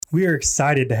We are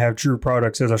excited to have True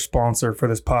Products as our sponsor for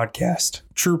this podcast.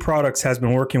 True Products has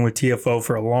been working with TFO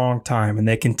for a long time, and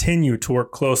they continue to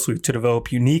work closely to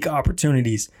develop unique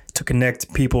opportunities to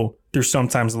connect people through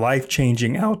sometimes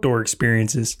life-changing outdoor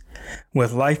experiences.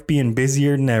 With life being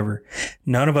busier than ever,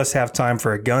 none of us have time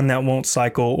for a gun that won't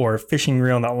cycle or a fishing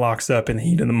reel that locks up in the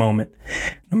heat of the moment.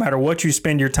 No matter what you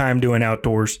spend your time doing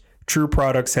outdoors, True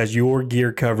Products has your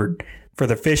gear covered. For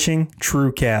the fishing,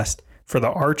 True Cast. For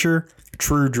the archer,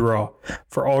 True Draw.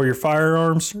 For all your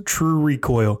firearms, True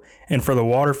Recoil. And for the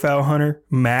waterfowl hunter,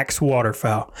 Max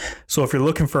Waterfowl. So if you're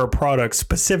looking for a product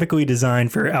specifically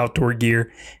designed for outdoor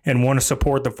gear and want to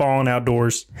support the fall and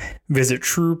outdoors, visit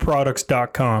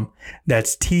trueproducts.com.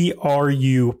 That's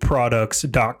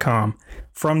TRUproducts.com.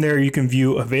 From there, you can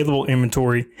view available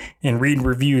inventory and read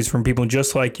reviews from people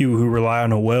just like you who rely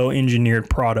on a well-engineered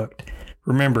product.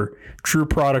 Remember, True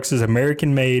Products is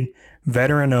American-made,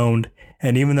 veteran-owned,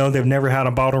 and even though they've never had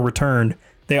a bottle returned,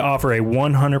 they offer a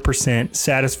 100%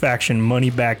 satisfaction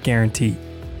money-back guarantee.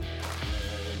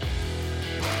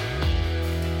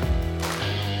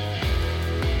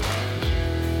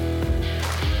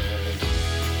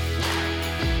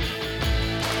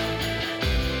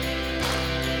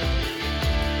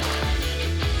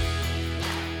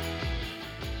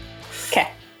 Okay.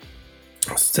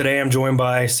 So today I'm joined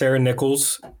by Sarah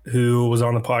Nichols, who was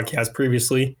on the podcast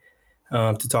previously,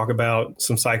 to talk about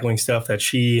some cycling stuff that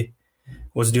she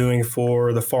was doing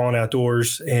for the Fallen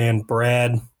Outdoors, and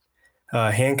Brad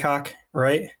Hancock,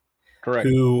 right? Correct.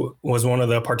 Who was one of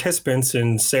the participants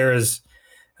in Sarah's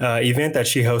event that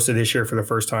she hosted this year for the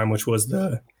first time, which was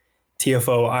the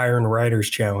TFO Iron Riders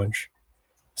Challenge.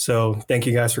 So thank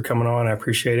you guys for coming on. I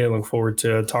appreciate it. I look forward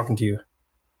to talking to you.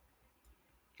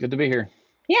 Good to be here.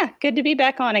 Yeah, good to be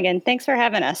back on again. Thanks for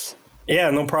having us.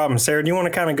 Yeah, no problem. Sarah, do you want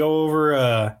to kind of go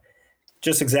over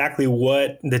just exactly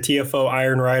what the TFO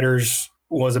Iron Riders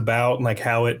was about, like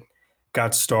how it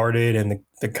got started and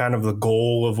the kind of the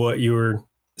goal of what you were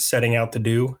setting out to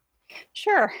do?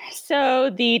 Sure.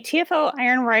 So the TFO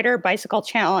Iron Rider Bicycle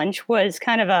Challenge was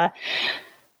kind of a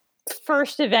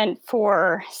first event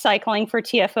for cycling for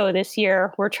TFO this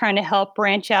year. We're trying to help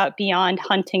branch out beyond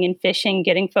hunting and fishing,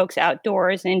 getting folks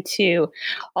outdoors into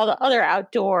all the other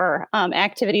outdoor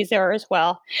activities there as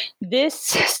well. This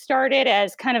started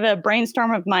as kind of a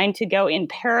brainstorm of mine to go in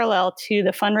parallel to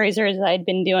the fundraisers I'd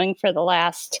been doing for the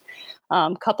last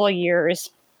couple of years.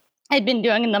 I'd been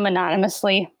doing them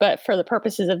anonymously, but for the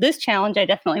purposes of this challenge, I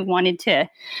definitely wanted to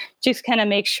just kind of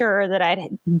make sure that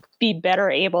I'd be better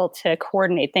able to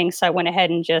coordinate things. So I went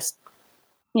ahead and just,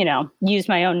 use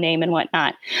my own name and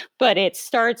whatnot. But it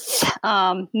starts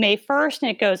May 1st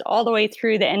and it goes all the way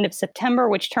through the end of September,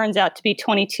 which turns out to be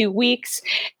 22 weeks.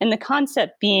 And the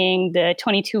concept being the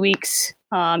 22 weeks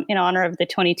in honor of the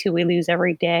 22 we lose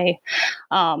every day.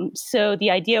 So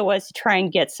the idea was to try and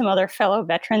get some other fellow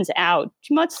veterans out,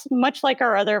 much like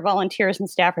our other volunteers and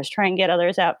staffers try and get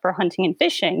others out for hunting and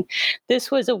fishing.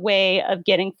 This was a way of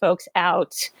getting folks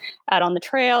out on the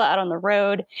trail, out on the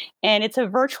road. And it's a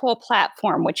virtual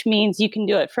platform, which means you can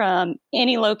do it from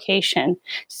any location.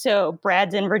 So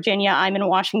Brad's in Virginia, I'm in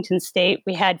Washington State.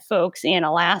 We had folks in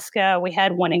Alaska. We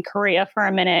had one in Korea for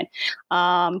a minute,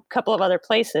 a couple of other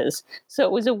places. So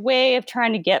it was a way of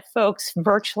trying to get folks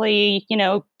virtually,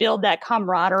 build that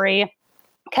camaraderie,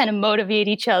 kind of motivate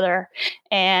each other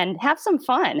and have some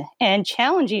fun and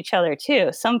challenge each other too.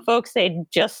 Some folks, they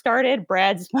just started.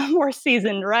 Brad's a more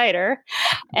seasoned rider.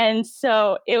 And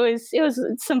so it was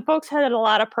some folks had a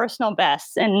lot of personal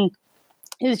bests, and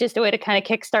it was just a way to kind of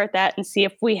kickstart that and see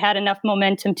if we had enough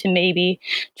momentum to maybe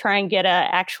try and get an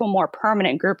actual more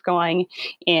permanent group going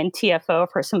in TFO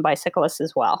for some bicyclists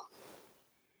as well.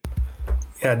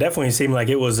 Yeah, it definitely seemed like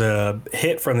it was a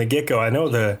hit from the get-go. I know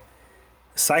the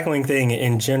cycling thing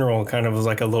in general kind of was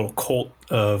like a little cult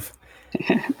of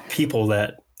people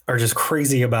that are just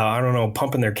crazy about,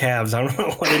 pumping their calves. I don't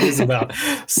know what it is about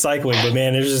cycling, but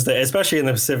man, it's just, especially in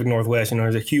the Pacific Northwest,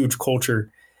 there's a huge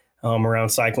culture around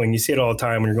cycling. You see it all the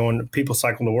time when people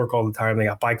cycle to work all the time. They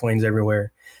got bike lanes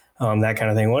everywhere, that kind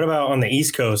of thing. What about on the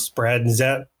East Coast, Brad?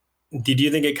 Did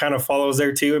you think it kind of follows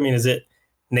there too? I mean, is it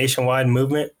nationwide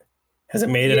movement? Has it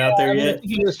made it out there yet? I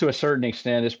think it is to a certain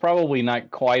extent. It's probably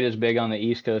not quite as big on the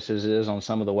East Coast as it is on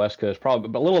some of the West Coast. Probably,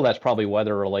 but a little of that's probably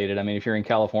weather related. I mean, if you're in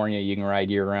California, you can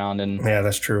ride year round, and yeah,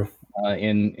 that's true.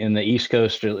 In the East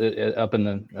Coast, up in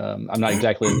the I'm not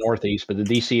exactly the Northeast, but the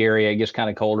DC area, it gets kind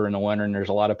of colder in the winter, and there's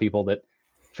a lot of people that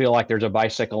feel like there's a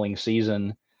bicycling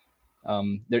season.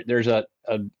 There's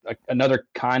another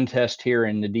contest here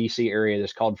in the DC area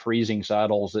that's called Freezing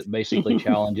Saddles that basically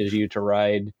challenges you to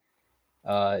ride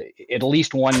at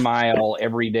least 1 mile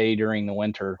every day during the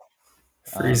winter.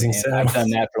 Freezing saddles. I've done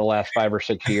that for the last 5 or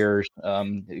 6 years.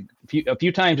 A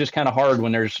few times it's kind of hard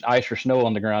when there's ice or snow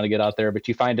on the ground to get out there, but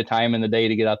you find a time in the day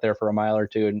to get out there for a mile or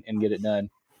two and get it done.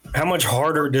 How much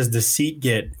harder does the seat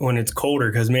get when it's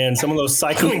colder? Because, man, some of those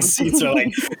cycling seats are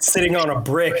like sitting on a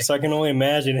brick, so I can only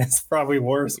imagine it's probably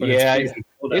worse.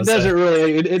 It doesn't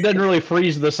really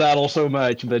freeze the saddle so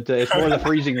much, but it's more the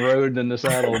freezing road than the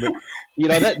saddle.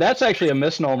 But that's actually a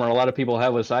misnomer a lot of people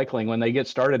have with cycling. When they get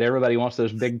started, everybody wants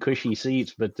those big cushy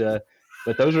seats, but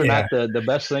those are not the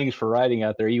best things for riding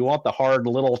out there. You want the hard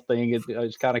little thing.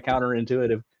 It's kind of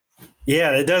counterintuitive.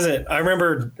 Yeah, it doesn't. I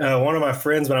remember one of my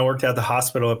friends when I worked at the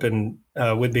hospital up in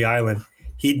Whidbey Island,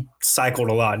 he cycled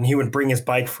a lot, and he would bring his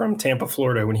bike from Tampa,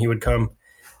 Florida when he would come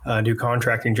do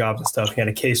contracting jobs and stuff. He had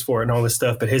a case for it and all this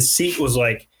stuff, but his seat was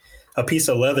like a piece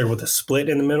of leather with a split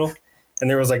in the middle, and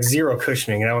there was like zero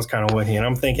cushioning, and that was kind of wooden. And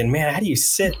I'm thinking, man, how do you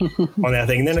sit on that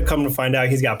thing? And then to come to find out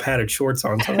he's got padded shorts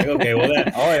on. So I'm like, okay, well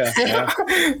that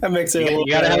that makes it a little.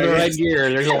 You got to have the right gear.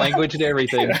 There's a language to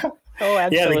everything. Oh,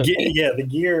 absolutely. The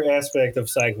gear aspect of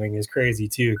cycling is crazy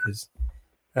too, because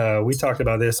we talked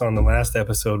about this on the last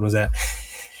episode, was that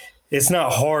it's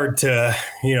not hard to,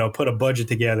 put a budget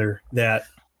together that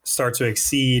starts to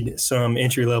exceed some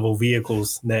entry-level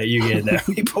vehicles that you get that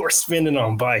people are spending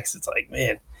on bikes. It's like,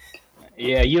 man.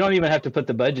 Yeah, you don't even have to put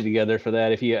the budget together for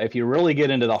that. If you really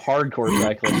get into the hardcore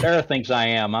cyclist, Sarah thinks I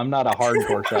am. I'm not a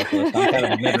hardcore cyclist. I'm kind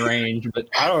of mid-range, but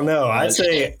I don't know. I'd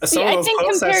say some of those think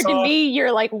compared to me,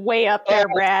 you're like way up there,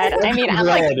 Brad. I mean, I'm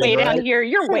like way down here.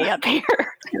 You're way up here.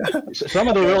 Some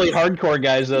of the really hardcore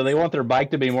guys, though, they want their bike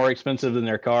to be more expensive than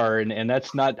their car, and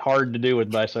that's not hard to do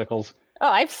with bicycles. Oh,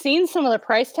 I've seen some of the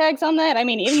price tags on that. I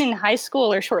mean, even in high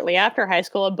school or shortly after high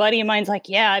school, a buddy of mine's like,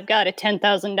 yeah, I've got a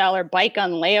 $10,000 bike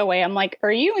on layaway. I'm like,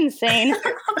 are you insane? You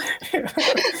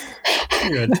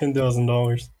got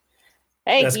 $10,000.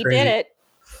 Hey, he did it.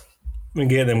 We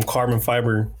get them carbon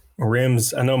fiber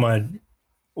rims. I know my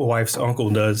wife's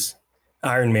uncle does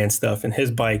Ironman stuff, and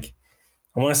his bike,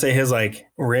 I want to say his like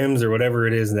rims or whatever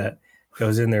it is that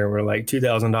goes in there were like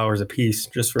 $2,000 a piece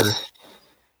just for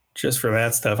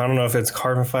that stuff. I don't know if it's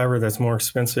carbon fiber that's more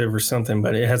expensive or something,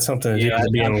 but it had something to do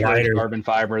with being lighter. Carbon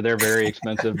fiber, they're very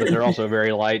expensive, but they're also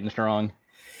very light and strong.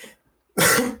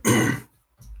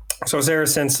 So Sarah,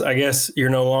 since I guess you're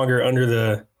no longer under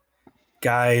the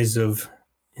guise of,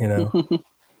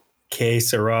 K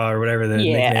Sarah or whatever the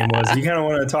nickname was, you kind of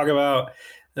want to talk about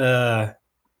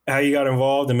how you got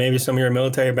involved and maybe some of your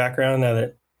military background now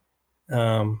that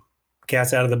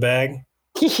cat's out of the bag?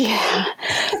 Yeah.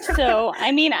 So,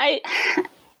 I mean, I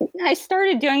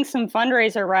started doing some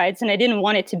fundraiser rides, and I didn't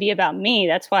want it to be about me.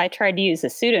 That's why I tried to use a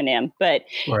pseudonym. But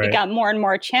It got more and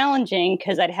more challenging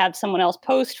because I'd have someone else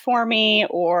post for me.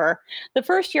 Or the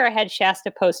first year I had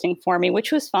Shasta posting for me,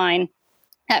 which was fine.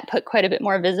 That put quite a bit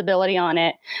more visibility on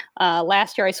it.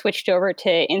 Last year I switched over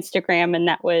to Instagram, and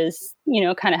that was,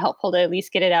 kind of helpful to at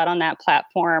least get it out on that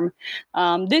platform.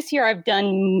 This year I've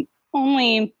done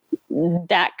only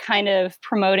that kind of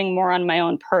promoting more on my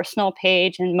own personal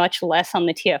page and much less on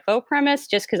the TFO premise,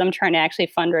 just because I'm trying to actually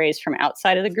fundraise from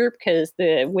outside of the group, because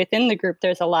within the group,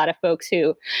 there's a lot of folks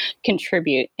who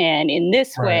contribute. And in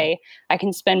this way, I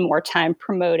can spend more time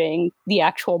promoting the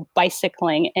actual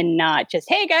bicycling and not just,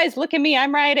 hey guys, look at me,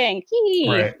 I'm riding.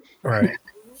 Right.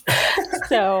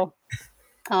 So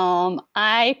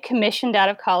I commissioned out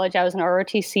of college. I was an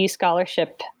ROTC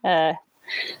scholarship.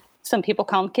 Some people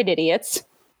call them kid idiots.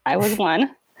 I was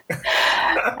one.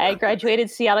 I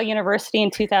graduated Seattle University in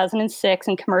 2006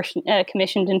 and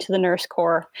commissioned into the Nurse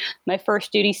Corps. My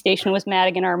first duty station was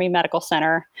Madigan Army Medical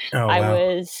Center. Oh, wow. I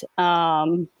was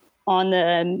on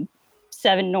the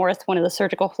 7 North, one of the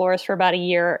surgical floors, for about a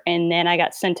year. And then I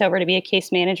got sent over to be a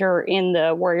case manager in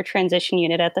the Warrior Transition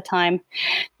Unit at the time.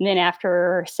 And then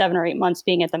after 7 or 8 months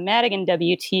being at the Madigan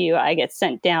WTU, I get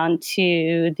sent down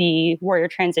to the Warrior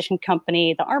Transition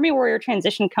Company, the Army Warrior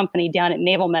Transition Company down at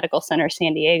Naval Medical Center,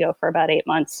 San Diego, for about 8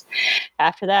 months.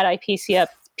 After that, I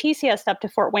PCS'd up to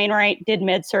Fort Wainwright, did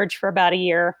med-surg for about a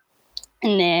year,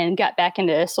 and then got back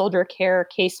into soldier care,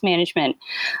 case management,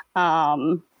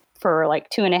 for like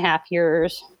 2.5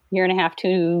 years, year and a half,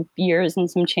 2 years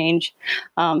and some change,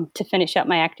 to finish up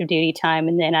my active duty time.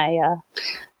 And then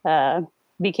I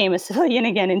became a civilian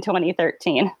again in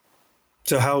 2013.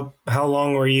 So how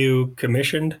long were you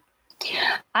commissioned?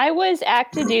 I was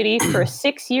active duty for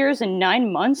 6 years and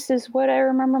 9 months is what I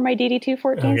remember my DD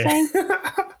 214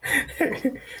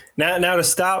 saying. Now to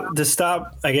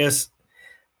stop, I guess,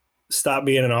 stop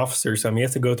being an officer or something, you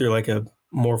have to go through like a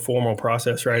more formal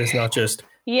process, right? It's not just...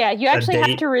 Yeah, you actually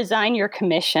have to resign your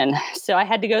commission. So I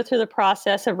had to go through the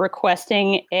process of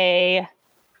requesting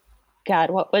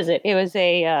what was it? It was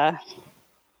a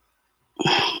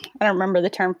I don't remember the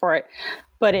term for it,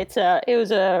 but it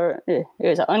was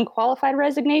an unqualified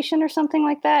resignation or something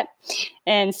like that.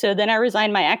 And so then I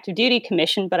resigned my active duty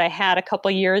commission, but I had a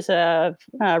couple years of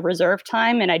reserve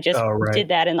time, and I just did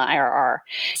that in the IRR.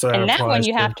 So and that one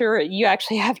you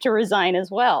actually have to resign as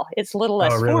well. It's a little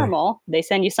less formal. They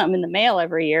send you something in the mail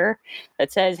every year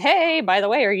that says, "Hey, by the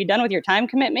way, are you done with your time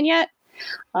commitment yet?"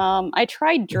 I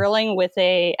tried drilling with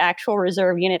a actual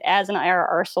reserve unit as an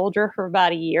IRR soldier for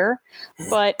about a year,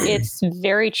 but it's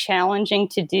very challenging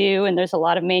to do. And there's a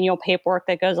lot of manual paperwork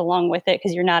that goes along with it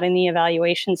because you're not in the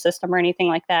evaluation system or anything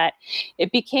like that.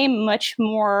 It became much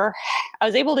more, I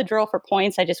was able to drill for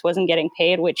points. I just wasn't getting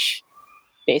paid, which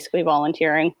basically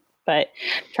volunteering, but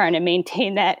trying to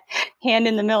maintain that hand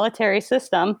in the military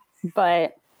system.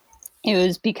 But it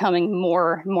was becoming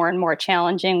more and more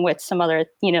challenging with some other,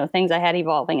 things I had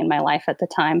evolving in my life at the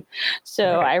time.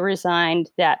 So I resigned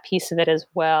that piece of it as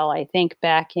well, I think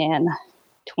back in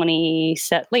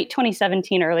late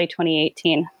 2017, early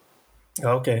 2018.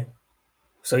 Okay.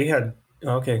 So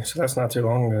so that's not too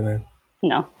long ago then.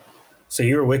 No. So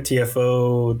you were with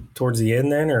TFO towards the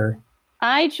end then, or?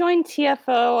 I joined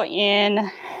TFO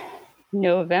in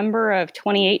November of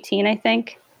 2018, I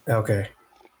think. Okay.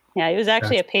 Yeah, it was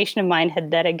actually a patient of mine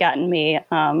that had gotten me,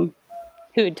 who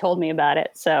had told me about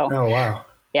it. So. Oh, wow.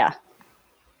 Yeah.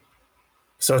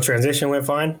 So transition went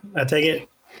fine, I take it?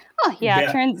 Oh, yeah.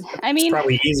 It's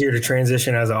probably easier to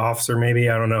transition as an officer, maybe.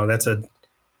 I don't know. That's a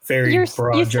very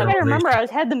broad you still got to remember, I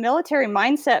had the military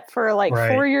mindset for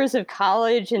 4 years of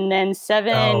college and then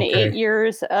 8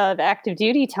 years of active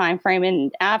duty time frame.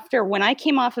 And when I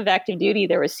came off of active duty,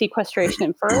 there was sequestration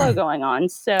and furlough going on.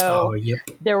 So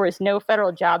there was no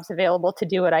federal jobs available to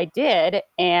do what I did.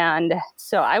 And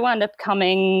so I wound up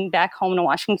coming back home to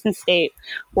Washington State,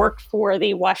 worked for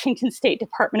the Washington State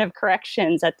Department of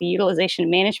Corrections at the Utilization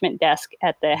Management Desk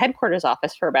at the headquarters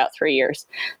office for about 3 years.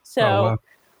 So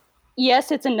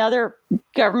yes, it's another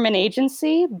government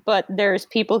agency, but there's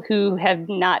people who have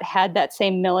not had that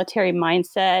same military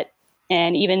mindset,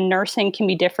 and even nursing can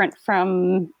be different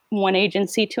from one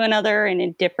agency to another, and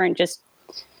a different just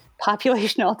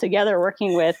population altogether,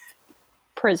 working with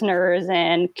prisoners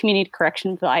and community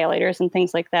correction violators and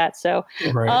things like that. So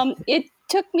it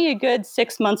took me a good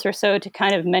 6 months or so to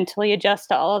kind of mentally adjust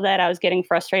to all of that. I was getting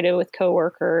frustrated with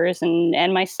coworkers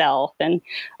and myself and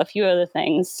a few other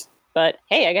things. But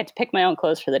hey, I got to pick my own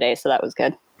clothes for the day, so that was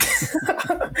good.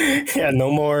 Yeah,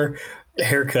 no more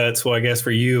haircuts. Well, I guess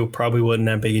for you, probably wasn't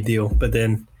that big a deal. But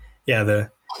then, the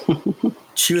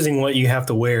choosing what you have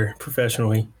to wear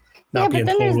professionally. But then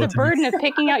there's the burden of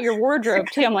picking out your wardrobe,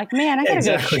 too. I'm like, man, I got to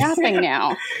go shopping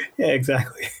now. Yeah,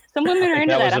 exactly. Some women are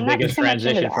into that. That was the biggest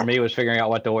transition for me, was figuring out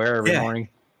what to wear every morning.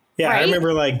 Yeah, I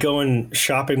remember going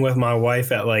shopping with my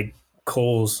wife at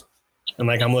Kohl's. And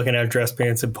I'm looking at dress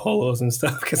pants and polos and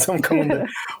stuff because I'm coming to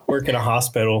work at a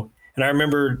hospital. And I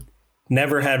remember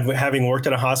having worked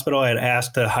at a hospital, I had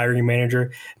asked the hiring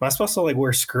manager, am I supposed to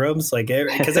wear scrubs?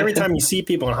 Because every time you see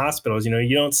people in hospitals,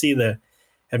 you don't see the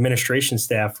administration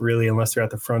staff really unless they're at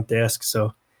the front desk.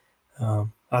 So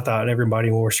I thought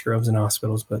everybody wore scrubs in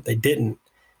hospitals, but they didn't.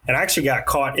 And I actually got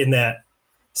caught in that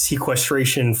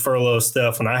sequestration furlough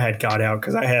stuff when I had got out,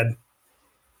 because I had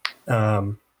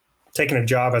taken a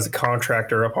job as a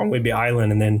contractor up on Whidbey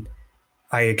Island, and then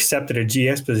I accepted a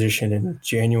GS position in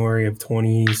January of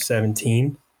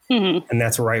 2017. Mm-hmm. And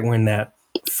that's right when that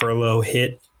furlough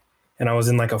hit. And I was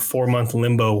in a 4-month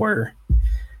limbo where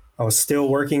I was still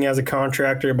working as a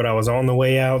contractor, but I was on the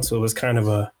way out. So it was kind of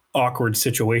a awkward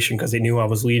situation because they knew I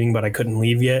was leaving, but I couldn't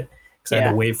leave yet because I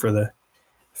had to wait for the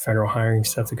federal hiring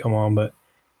stuff to come on. But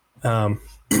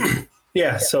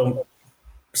so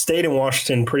stayed in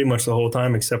Washington pretty much the whole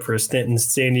time, except for a stint in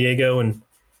San Diego and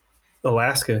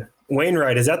Alaska.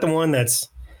 Wainwright, is that the one that's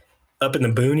up in the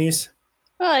boonies?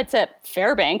 Well, it's at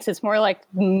Fairbanks. It's more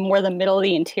the middle of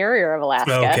the interior of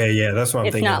Alaska. Okay, yeah, that's what I'm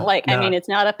thinking. It's not it's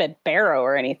not up at Barrow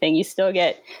or anything. You still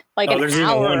get an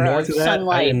hour of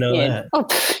sunlight. I didn't know that. Oh,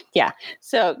 yeah.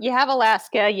 So you have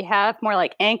Alaska. You have more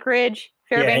like Anchorage.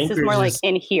 Fairbanks is more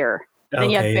in here. Then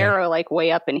you have Barrow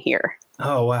way up in here.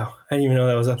 Oh, wow. I didn't even know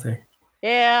that was up there.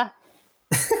 Yeah.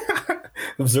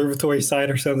 Observatory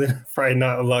site or something. Probably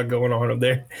not a lot going on up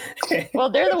there. Well,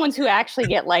 they're the ones who actually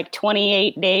get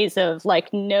 28 days of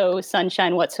no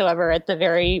sunshine whatsoever at the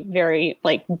very, very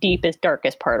deepest,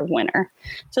 darkest part of winter.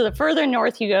 So the further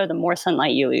north you go, the more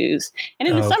sunlight you lose. And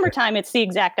in the summertime, it's the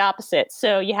exact opposite.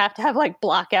 So you have to have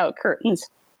blackout curtains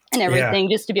and everything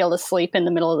just to be able to sleep in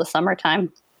the middle of the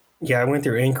summertime. Yeah, I went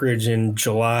through Anchorage in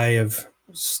July of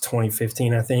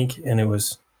 2015, I think, and it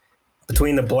was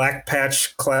between the black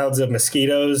patch clouds of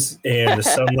mosquitoes and the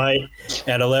sunlight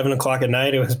at 11 o'clock at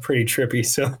night, it was pretty trippy.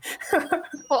 So,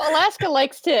 well,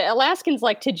 Alaskans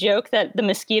like to joke that the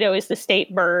mosquito is the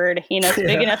state bird. It's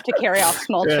big enough to carry off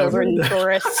small children and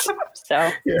tourists.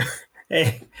 So,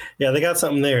 hey, they got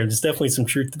something there. There's definitely some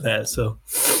truth to that. So,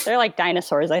 they're like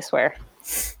dinosaurs, I swear.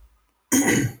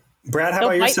 Brad, how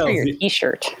about yourself? For your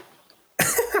t-shirt.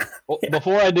 Well,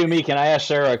 before I do me, can I ask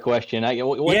Sarah a question?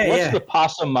 What's the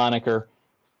possum moniker?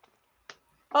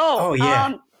 Oh,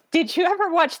 yeah. Did you ever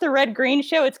watch the Red Green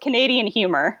Show? It's Canadian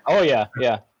humor. Oh, yeah.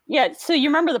 Yeah, so you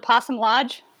remember the Possum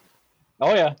Lodge?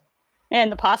 Oh, yeah.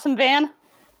 And the Possum Van?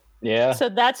 Yeah. So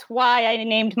that's why I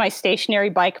named my stationary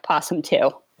bike Possum 2.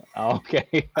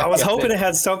 Okay. I was hoping it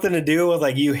had something to do with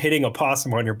like you hitting a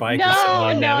possum on your bike. No,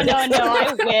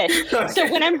 I wish. Okay. So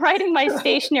when I'm riding my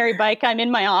stationary bike, I'm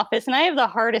in my office and I have the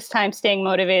hardest time staying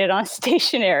motivated on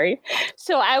stationary.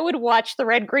 So I would watch the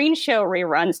Red Green Show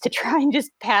reruns to try and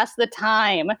just pass the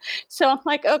time. So I'm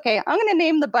like, okay, I'm going to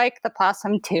name the bike the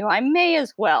Possum 2. I may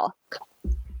as well.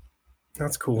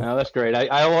 That's cool. No, that's great.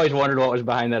 I always wondered what was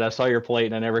behind that. I saw your plate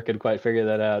and I never could quite figure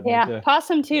that out. Yeah, but,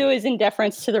 Possum 2 is in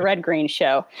deference to the Red Green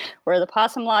Show, where the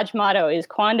Possum Lodge motto is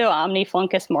Quando omni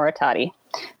fluncus moritati,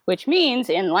 which means,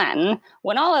 in Latin,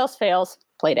 when all else fails,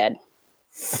 play dead.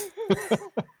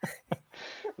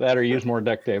 That or use more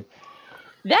duct tape.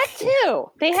 That too.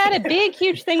 They had a big,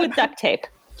 huge thing with duct tape.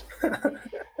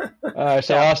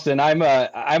 So Austin, I'm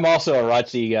also a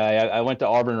ROTC guy. I went to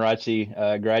Auburn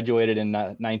ROTC, graduated in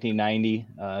 1990,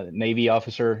 Navy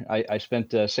officer. I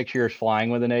spent 6 years flying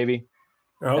with the Navy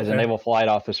as a naval flight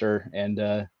officer,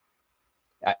 and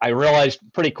I realized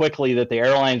pretty quickly that the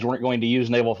airlines weren't going to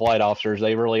use naval flight officers.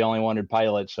 They really only wanted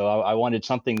pilots. So I wanted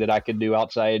something that I could do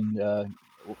outside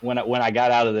when I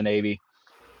got out of the Navy.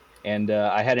 And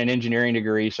I had an engineering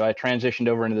degree, so I transitioned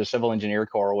over into the Civil Engineer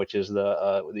Corps, which is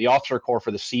the officer corps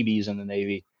for the Seabees in the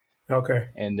Navy. Okay.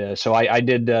 And so I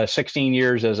did 16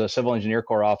 years as a Civil Engineer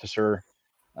Corps officer,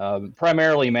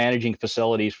 primarily managing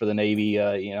facilities for the Navy,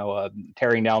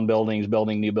 tearing down buildings,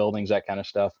 building new buildings, that kind of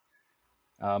stuff.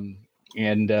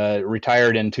 And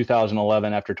retired in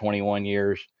 2011 after 21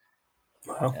 years.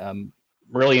 Wow.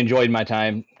 Really enjoyed my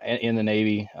time in the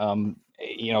Navy.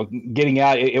 Getting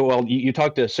out. You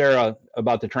talked to Sarah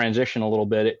about the transition a little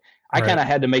bit. I kind of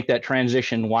had to make that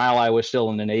transition while I was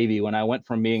still in the Navy. When I went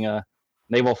from being a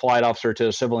naval flight officer to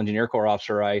a Civil Engineer Corps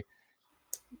officer, I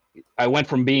went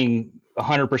from being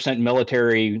 100%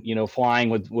 military, flying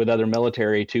with other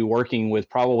military, to working with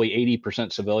probably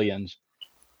 80% civilians.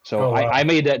 So I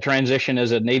made that transition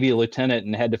as a Navy lieutenant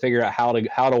and had to figure out how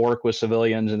to work with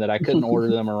civilians, and that I couldn't order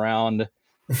them around.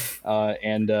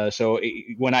 So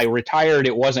when I retired,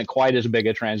 it wasn't quite as big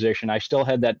a transition. I still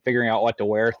had that figuring out what to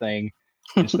wear thing.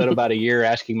 Spent about a year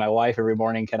asking my wife every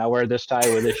morning, can I wear this tie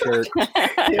with this shirt?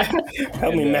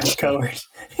 Help me match colors.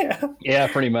 Yeah,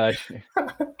 pretty much.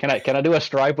 Can I do a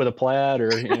stripe with a plaid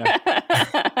or?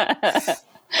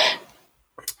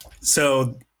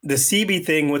 So the CB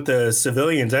thing with the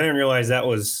civilians, I didn't realize that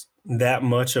was that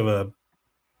much of a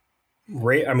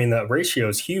rate. I mean, that ratio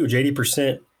is huge,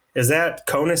 80%. Is that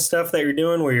CONUS stuff that you're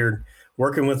doing where you're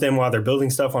working with them while they're building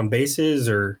stuff on bases,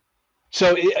 or?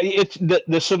 So it's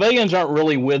the civilians aren't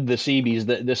really with the Seabees.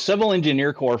 The Civil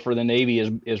Engineer Corps for the Navy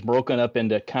is broken up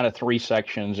into kind of three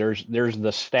sections. There's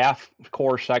the staff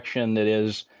corps section that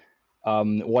is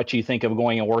what you think of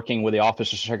going and working with the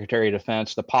Office of Secretary of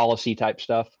Defense, the policy type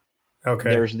stuff. Okay.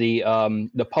 There's the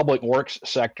public works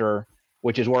sector,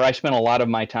 which is where I spent a lot of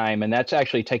my time, and that's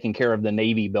actually taking care of the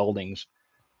Navy buildings.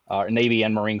 Navy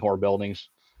and Marine Corps buildings.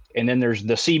 And then there's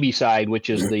the CB side, which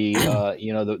is the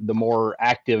the more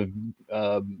active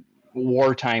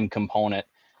wartime component.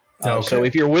 So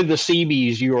if you're with the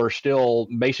Seabees, you are still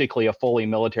basically a fully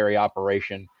military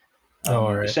operation.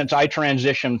 Since I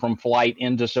transitioned from flight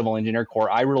into Civil Engineer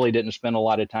Corps, I really didn't spend a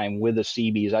lot of time with the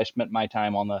Seabees. I spent my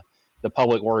time on the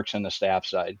public works and the staff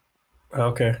side.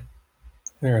 Okay.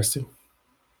 Interesting.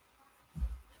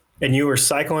 And you were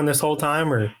cycling this whole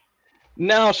time, or?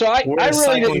 No, so I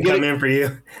really didn't come in for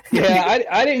you. Yeah,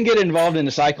 I didn't get involved in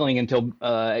the cycling until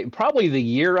probably the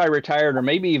year I retired, or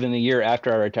maybe even the year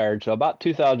after I retired. So about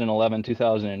 2011,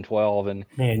 2012, and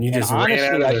man, you just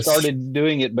honestly, I started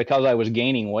doing it because I was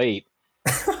gaining weight.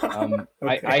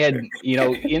 I had,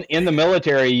 in the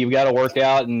military, you've got to work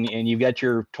out, and you've got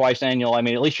your twice annual. I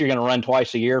mean, at least you're going to run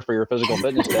twice a year for your physical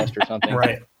fitness test or something,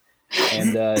 right?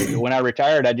 And when I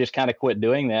retired, I just kind of quit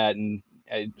doing that, and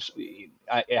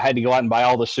I had to go out and buy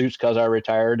all the suits because I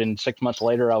retired, and 6 months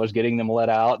later I was getting them let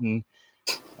out, and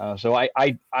So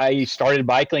I started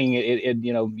biking.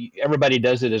 Everybody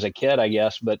does it as a kid, I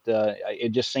guess, but it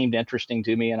just seemed interesting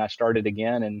to me, and I started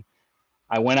again. And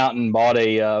I went out and bought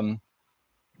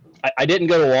I didn't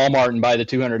go to Walmart and buy the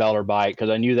 $200 bike because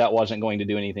I knew that wasn't going to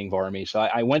do anything for me. So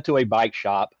I went to a bike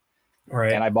shop,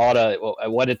 Right. and I bought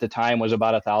what at the time was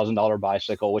about $1,000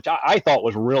 bicycle, which I thought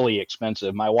was really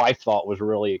expensive. My wife thought was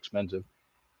really expensive.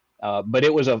 But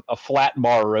it was a flat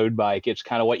bar road bike. It's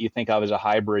kind of what you think of as a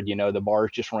hybrid. The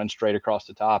bars just run straight across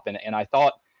the top. And I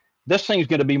thought this thing's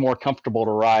going to be more comfortable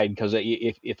to ride because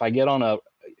if I get on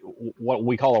what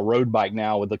we call a road bike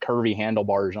now with the curvy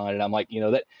handlebars on it, I'm like,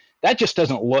 that just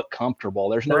doesn't look comfortable.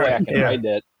 There's no way I can ride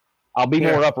that. I'll be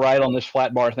more upright on this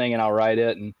flat bar thing and I'll ride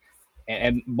it.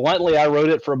 And bluntly, I rode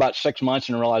it for about 6 months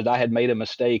and realized I had made a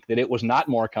mistake, that it was not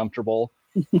more comfortable.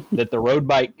 That the road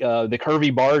bike, the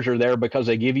curvy bars are there because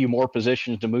they give you more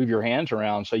positions to move your hands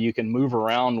around, so you can move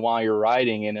around while you're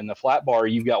riding. And in the flat bar,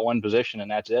 you've got one position and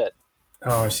that's it.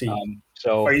 Oh, I see.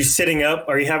 So are you sitting up?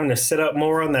 Are you having to sit up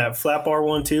more on that flat bar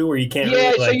one too, where you can't?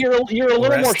 Yeah, really, so you're a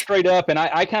little more straight up, and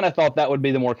I kind of thought that would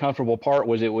be the more comfortable part.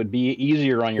 Was it would be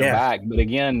easier on your back, but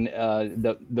again,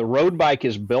 the road bike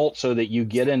is built so that you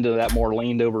get into that more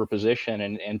leaned over position,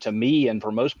 and to me and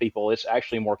for most people, it's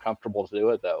actually more comfortable to do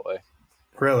it that way.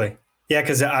 Really? Yeah,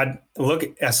 because I look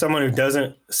as someone who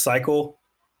doesn't cycle,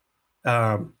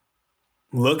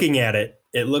 looking at it,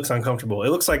 it looks uncomfortable. It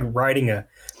looks like riding a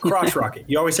crotch rocket.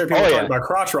 You always hear people talk about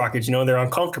crotch rockets. They're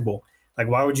uncomfortable. Like,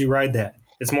 why would you ride that?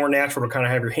 It's more natural to kind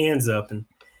of have your hands up.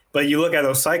 But you look at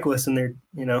those cyclists and they're,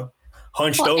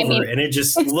 hunched over, and it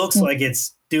just looks like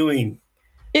it's doing.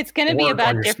 It's going to be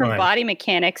about different body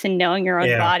mechanics and knowing your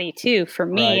own body too. For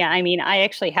me, I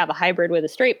actually have a hybrid with a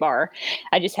straight bar.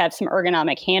 I just have some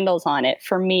ergonomic handles on it.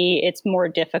 For me, it's more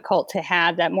difficult to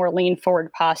have that more lean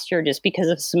forward posture just because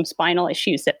of some spinal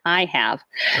issues that I have.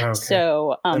 Okay.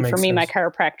 So for me, sense. My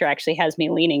chiropractor actually has me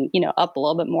leaning, up a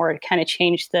little bit more to kind of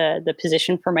change the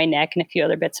position for my neck and a few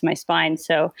other bits of my spine.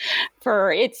 So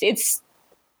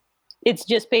it's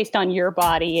just based on your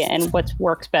body and what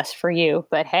works best for you.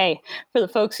 But hey, for the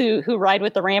folks who ride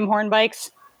with the ram horn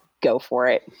bikes, go for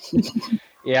it.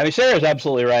 Yeah, Sarah's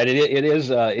absolutely right. It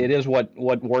is what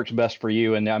works best for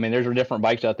you. And there's different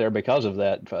bikes out there because of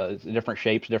that, different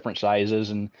shapes, different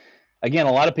sizes. And again,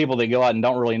 a lot of people that go out and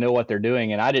don't really know what they're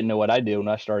doing. And I didn't know what I do when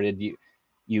I started.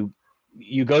 You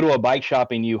go to a bike shop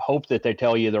and you hope that they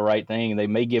tell you the right thing. They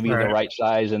may give you the right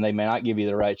size and they may not give you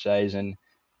the right size. And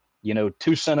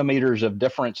 2 centimeters of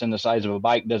difference in the size of a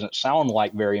bike doesn't sound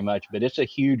like very much, but it's a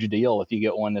huge deal if you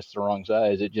get one that's the wrong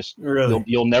size. It just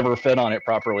you'll never fit on it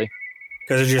properly.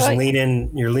 Because it's just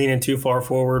you're leaning too far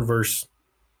forward versus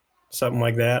something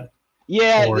like that.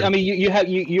 Yeah,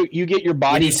 you get your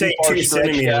body. When you say 2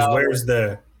 centimeters, out. where's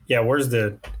the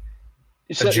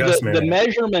so adjustment? The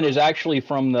measurement is actually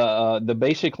from the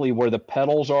basically where the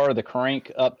pedals are, the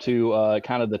crank up to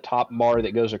kind of the top bar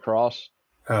that goes across.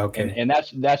 Okay. And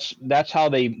that's how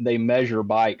they measure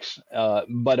bikes.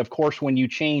 But of course, when you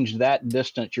change that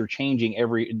distance, you're changing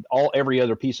every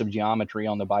other piece of geometry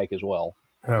on the bike as well.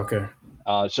 Okay.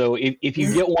 So if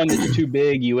you get one that's too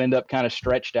big, you end up kind of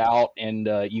stretched out, and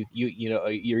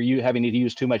you're having to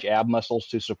use too much ab muscles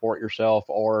to support yourself,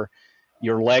 or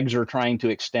your legs are trying to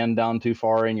extend down too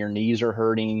far, and your knees are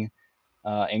hurting.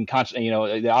 And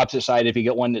constantly, the opposite side, if you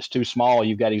get one that's too small,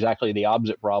 you've got exactly the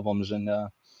opposite problems. And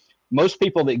most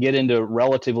people that get into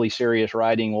relatively serious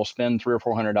riding will spend $300 or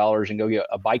 $400 and go get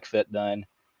a bike fit done,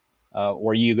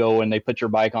 where you go and they put your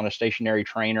bike on a stationary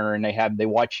trainer and they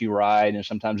watch you ride, and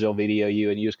sometimes they'll video you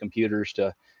and use computers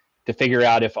to figure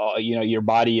out if your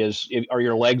body are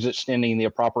your legs extending the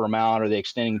proper amount, are they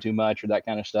extending too much, or that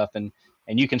kind of stuff. And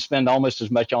you can spend almost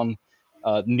as much on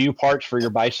new parts for your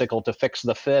bicycle to fix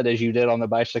the fit as you did on the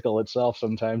bicycle itself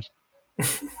sometimes.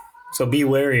 So be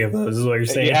wary of those, is what you're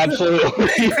saying. Yeah,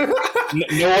 absolutely.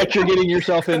 Know what you're getting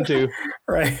yourself into.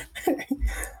 Right.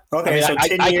 Okay, so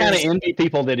 10 I years. kind of envy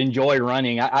people that enjoy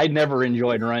running. I never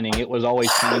enjoyed running. It was always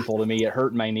painful to me. It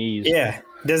hurt my knees. Yeah.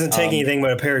 It doesn't take anything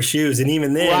but a pair of shoes. And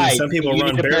even then, some people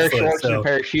run barefoot. A pair of shorts and a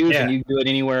pair of shoes, and you can do it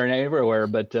anywhere and everywhere.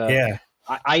 But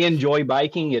I enjoy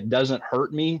biking. It doesn't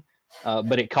hurt me,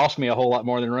 but it costs me a whole lot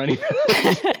more than running.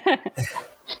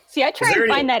 See, I try and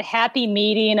find that happy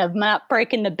median of not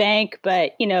breaking the bank,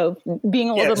 but, being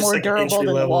a little bit more durable than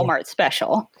the Walmart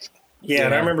special. Yeah,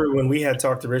 and I remember when we had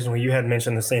talked originally, you had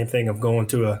mentioned the same thing of going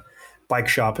to a bike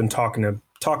shop and talking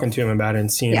to him about it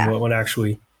and seeing what would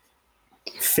actually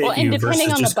fit you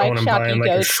versus just going and buying like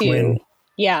a Schwinn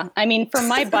Yeah. I mean, for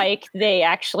my bike, they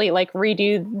actually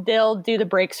they'll do the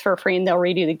brakes for free and they'll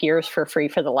redo the gears for free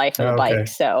for the life of the bike.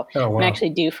 So wow. I'm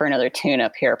actually due for another tune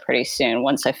up here pretty soon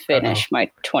once I finish my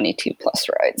 22 plus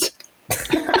rides.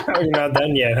 You're not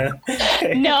done yet,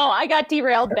 huh? No, I got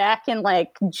derailed back in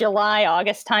like July,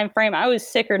 August timeframe. I was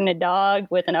sicker than a dog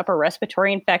with an upper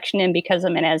respiratory infection, and because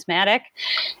I'm an asthmatic,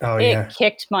 it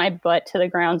kicked my butt to the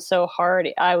ground so hard.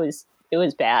 It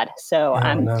was bad. So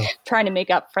I'm trying to make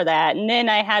up for that. And then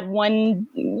I had one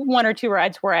or two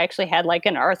rides where I actually had like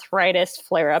an arthritis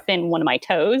flare up in one of my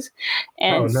toes.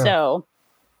 And so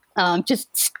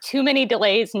just too many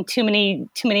delays and too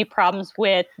many problems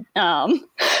with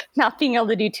not being able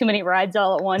to do too many rides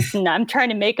all at once. And I'm trying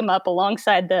to make them up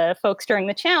alongside the folks during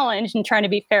the challenge and trying to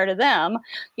be fair to them.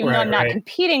 Even though I'm not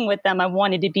competing with them, I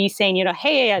wanted to be saying,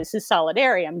 hey, this is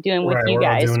solidarity. I'm doing with you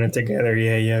guys. We're all doing it together.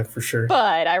 Yeah, for sure.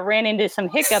 But I ran into some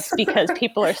hiccups because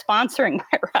people are sponsoring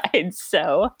my rides.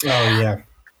 So. Oh,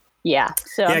 yeah.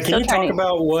 So can you talk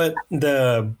about what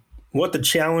the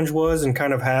challenge was and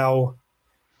kind of how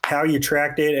you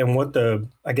tracked it and what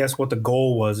the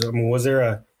goal was? I mean, was there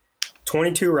a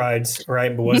 22 rides,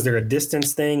 right? But was there a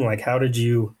distance thing? Like, how did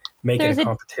you make it a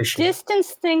competition?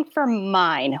 Distance thing for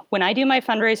mine. When I do my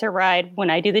fundraiser ride, when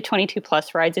I do the 22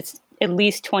 plus rides, it's at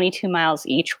least 22 miles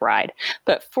each ride.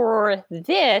 But for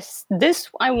this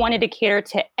I wanted to cater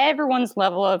to everyone's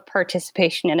level of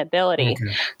participation and ability.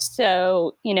 Okay.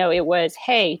 So, it was,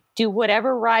 hey, do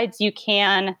whatever rides you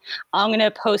can. I'm going to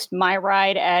post my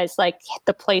ride as like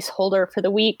the placeholder for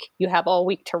the week. You have all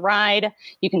week to ride.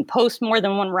 You can post more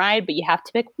than one ride, but you have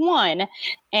to pick one,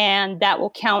 and that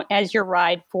will count as your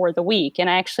ride for the week.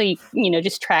 And I actually,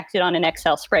 just tracked it on an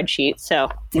Excel spreadsheet. So,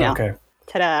 okay.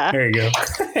 Ta-da. There you go.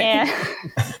 And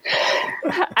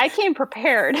I came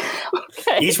prepared.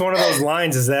 Okay. Each one of those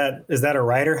lines, is that a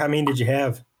rider? How many did you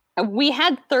have? We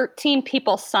had 13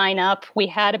 people sign up. We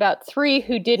had about 3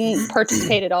 who didn't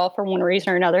participate at all for one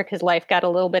reason or another because life got a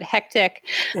little bit hectic.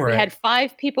 Right. We had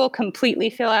 5 people completely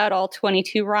fill out all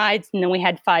 22 rides, and then we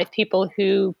had 5 people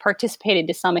who participated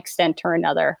to some extent or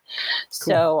another.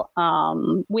 Cool.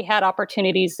 So we had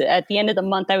opportunities. At the end of the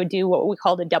month, I would do what we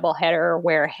called a double header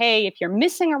where, hey, if you're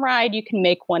missing a ride, you can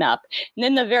make one up. And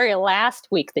then the very last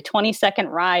week, the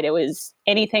 22nd ride, it was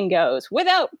anything goes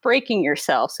without breaking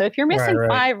yourself. So if you're missing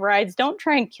 5 rides, don't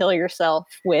try and kill yourself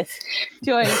with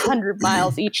doing 100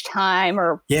 miles each time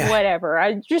or whatever.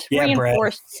 I just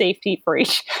reinforced safety for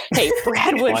each. Hey,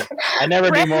 Brad would. I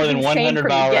never do more than 100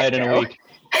 mile ride in a week.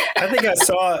 I think I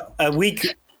saw a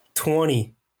week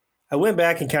 20. I went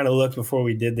back and kind of looked before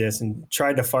we did this and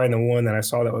tried to find the one that I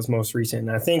saw that was most recent.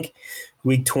 And I think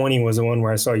week 20 was the one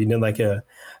where I saw you did like a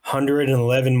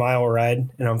 111 mile ride.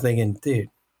 And I'm thinking, dude,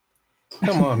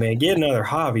 come on, man, get another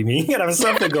hobby, man. You got to have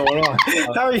something going on.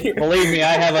 How are you? Believe me,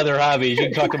 I have other hobbies. You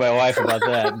can talk to my wife about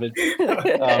that. But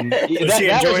that was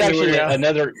actually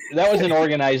that was an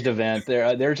organized event.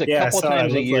 There's a couple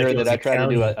times a year that I try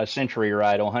to do a century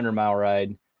ride, a 100-mile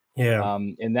ride. Yeah.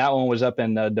 And that one was up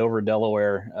in Dover,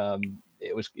 Delaware.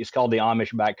 It's called the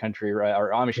Amish Backcountry Ride or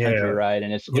Amish Country Ride,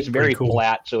 and it's very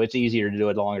flat, so it's easier to do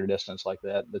a longer distance like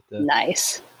that. But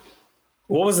nice.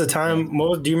 What was the time?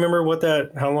 Do you remember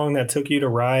how long that took you to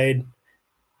ride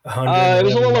 100? It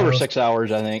was a little over 6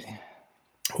 hours, I think.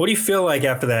 What do you feel like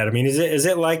after that? I mean, is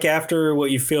it like after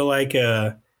what you feel like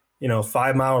a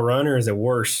 5-mile run, or is it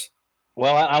worse?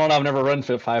 Well, I don't know. I've never run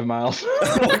 5 miles.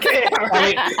 Okay. I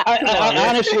mean,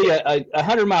 honestly, a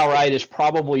 100-mile ride is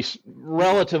probably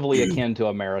relatively akin to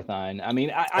a marathon. I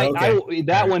mean,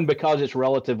 that one, because it's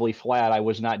relatively flat, I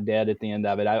was not dead at the end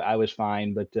of it. I was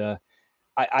fine, but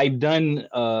I've done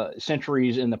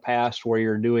centuries in the past where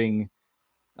you're doing.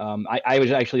 I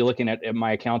was actually looking at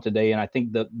my account today, and I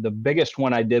think the biggest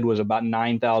one I did was about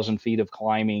 9,000 feet of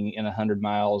climbing in 100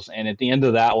 miles, and at the end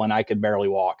of that one, I could barely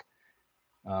walk.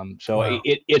 Wow.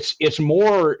 It's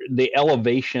more the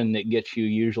elevation that gets you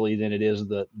usually than it is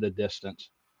the distance.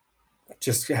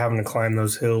 Just having to climb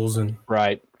those hills and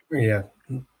right. Yeah.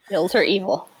 Hills are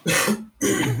evil.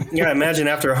 Yeah, imagine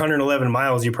after 111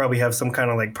 miles, you probably have some kind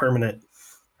of like permanent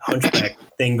hunchback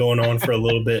thing going on for a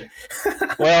little bit.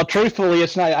 Well, truthfully,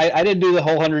 it's not. I didn't do the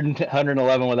whole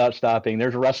 111 without stopping.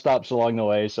 There's rest stops along the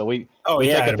way, so we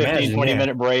take a 15-20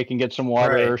 minute break and get some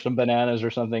water or some bananas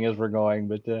or something as we're going.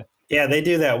 But yeah, they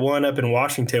do that one up in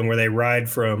Washington where they ride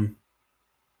from.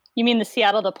 You mean the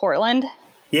Seattle to Portland?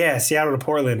 Yeah, Seattle to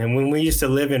Portland. And when we used to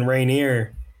live in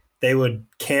Rainier, they would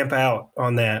camp out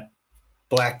on that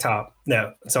blacktop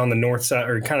that's on the north side,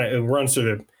 or kind of it runs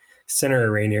through the center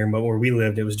of Rainier, but where we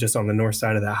lived, it was just on the north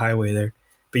side of that highway there.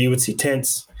 But you would see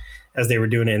tents as they were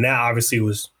doing it, and that obviously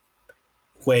was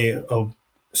way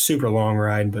super long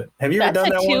ride, but have you ever That's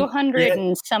done a that 200 one?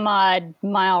 and some odd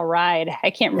mile ride. I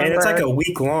can't remember. And it's like a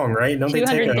week long, right? Don't they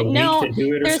take a week No, to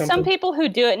do it or there's something? some people who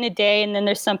do it in a day, and then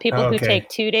there's some people who take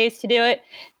 2 days to do it.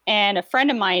 And a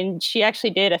friend of mine, she actually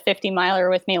did a 50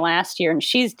 miler with me last year, and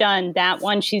she's done that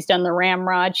one. She's done the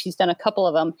Ramrod. She's done a couple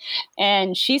of them.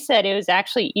 And she said it was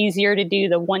actually easier to do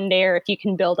the 1 day or if you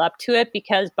can build up to it,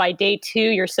 because by day 2,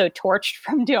 you're so torched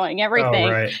from doing everything.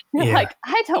 Oh, right. You're like,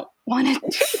 I don't want to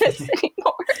do this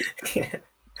anymore.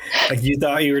 Like you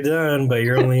thought you were done, but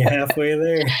you're only halfway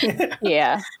there.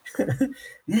 Yeah.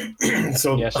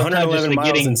 So 111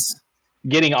 miles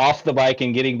getting off the bike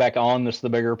and getting back on is the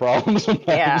bigger problem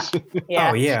sometimes. Yeah.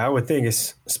 Oh yeah, I would think,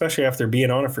 especially after being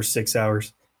on it for 6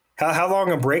 hours. How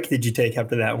long a break did you take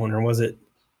after that one, or was it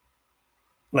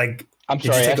like? I'm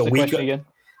sorry, did you take ask a the week question again.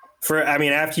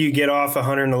 After you get off a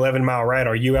 111-mile ride,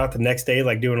 are you out the next day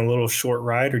like doing a little short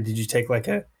ride, or did you take like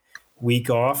a week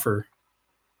off? Or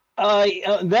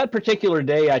that particular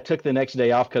day, I took the next day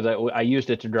off because I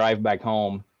used it to drive back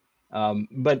home.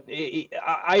 But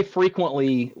I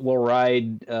frequently will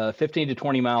ride 15 to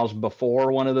 20 miles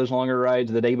before one of those longer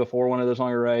rides, the day before one of those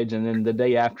longer rides, and then the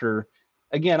day after.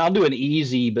 Again, I'll do an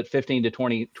easy but 15 to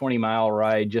 20 mile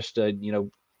ride just to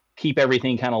keep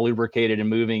everything kind of lubricated and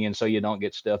moving, and so you don't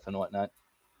get stiff and whatnot.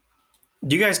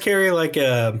 Do you guys carry like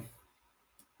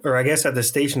or I guess at the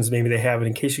stations maybe they have it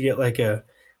in case you get like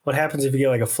what happens if you get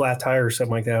like a flat tire or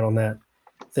something like that on that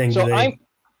thing? So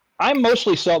I'm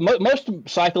mostly most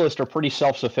cyclists are pretty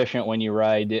self-sufficient when you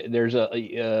ride. There's a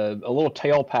little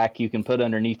tail pack you can put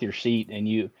underneath your seat, and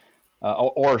you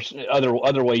or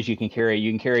other ways you can carry it.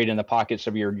 You can carry it in the pockets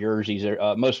of your jerseys.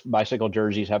 Most bicycle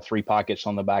jerseys have 3 pockets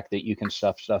on the back that you can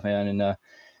stuff stuff in, and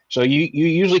so you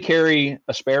usually carry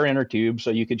a spare inner tube,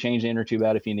 so you could change the inner tube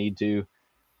out if you need to.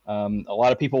 A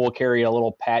lot of people will carry a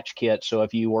little patch kit, so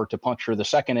if you were to puncture the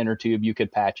second inner tube, you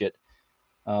could patch it.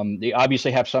 They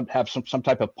obviously have some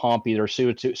type of pump, either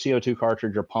CO2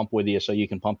 cartridge or pump with you, so you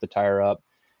can pump the tire up.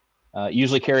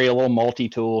 Usually carry a little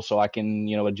multi-tool so I can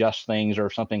adjust things, or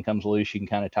if something comes loose, you can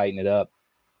kind of tighten it up.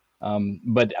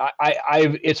 But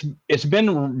it's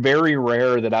been very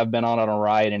rare that I've been on a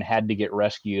ride and had to get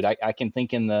rescued. I can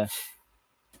think in the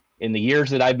years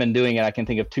that I've been doing it, I can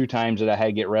think of 2 times that I had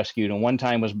to get rescued, and one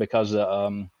time was because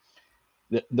the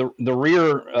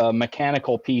rear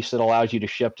mechanical piece that allows you to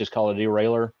shift is called a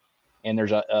derailleur, and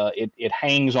there's it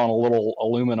hangs on a little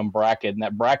aluminum bracket, and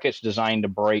that bracket's designed to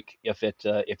break if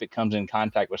it comes in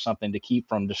contact with something, to keep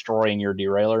from destroying your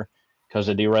derailleur, because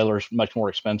the derailleur is much more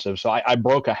expensive. So I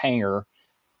broke a hanger,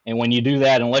 and when you do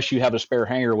that, unless you have a spare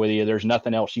hanger with you, there's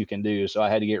nothing else you can do. So I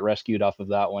had to get rescued off of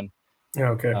that one.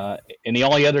 Okay. And the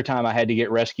only other time I had to get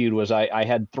rescued was I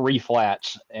had 3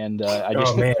 flats, and I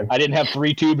didn't have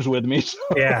 3 tubes with me. So.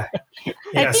 Yeah.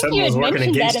 I think you had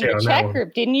mentioned that in the chat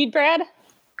group, didn't you, Brad?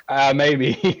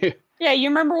 Maybe. Yeah, you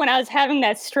remember when I was having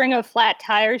that string of flat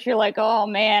tires? You're like, oh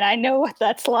man, I know what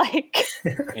that's like.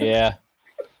 Yeah.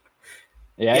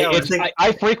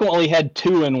 I frequently had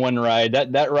 2 in one ride.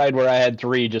 That ride where I had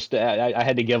 3, I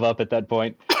had to give up at that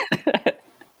point.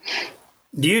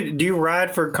 Do you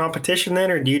ride for competition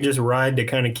then, or do you just ride to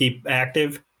kind of keep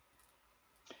active?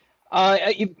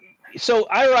 So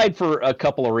I ride for a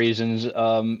couple of reasons.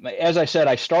 As I said,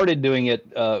 I started doing it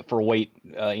for weight,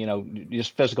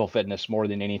 just physical fitness more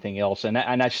than anything else, and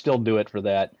I still do it for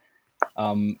that.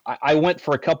 I went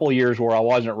for a couple of years where I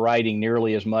wasn't riding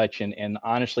nearly as much, and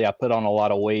honestly, I put on a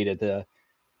lot of weight at the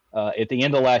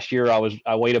end of last year.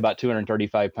 I weighed about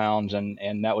 235 pounds,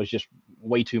 and that was just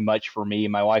way too much for me.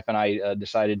 My wife and I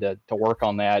decided to work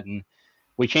on that, and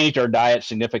we changed our diet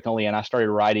significantly, and I started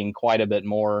riding quite a bit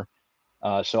more.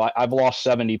 So I've lost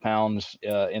 70 pounds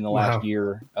in the last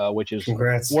year, which is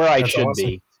where I should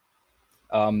be.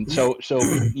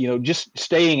 So just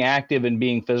staying active and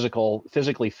being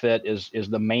physically fit is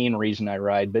the main reason I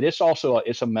ride. But it's also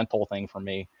it's a mental thing for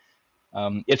me.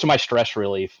 It's my stress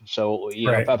relief. So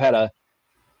if I've had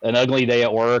an ugly day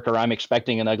at work, or I'm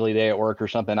expecting an ugly day at work or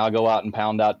something, I'll go out and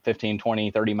pound out 15,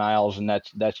 20, 30 miles, and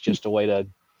that's just a way to.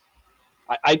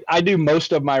 I do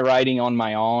most of my riding on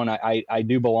my own. I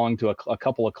do belong to a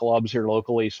couple of clubs here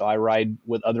locally, so I ride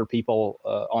with other people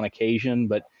on occasion,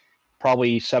 but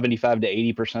probably 75 to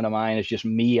 80% of mine is just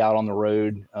me out on the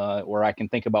road, where I can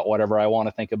think about whatever I want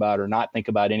to think about, or not think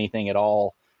about anything at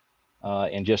all,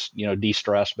 and just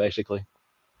de-stress basically.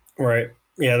 Right.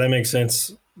 Yeah, that makes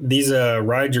sense. These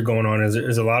rides you're going on,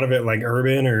 is a lot of it like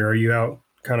urban, or are you out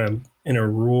kind of in a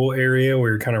rural area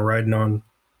where you're kind of riding on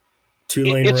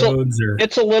 2-lane roads?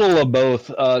 It's a little of both.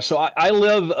 So I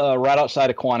live right outside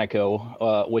of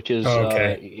Quantico, which is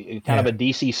kind of a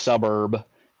DC suburb.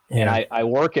 and I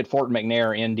work at Fort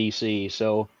McNair in DC.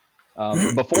 So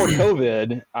before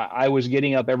COVID, I was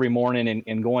getting up every morning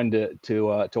and going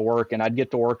to work, and I'd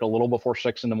get to work a little before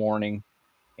 6 a.m.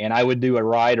 And I would do a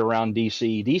ride around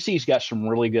DC. DC's got some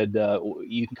really good,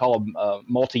 you can call them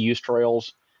multi-use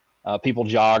trails. People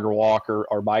jog or walk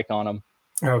or bike on them.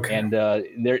 Okay. And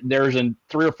there's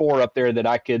 3 or 4 up there that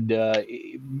I could,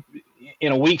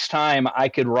 in a week's time, I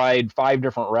could ride 5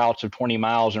 different routes of 20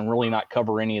 miles and really not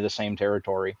cover any of the same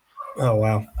territory. Oh,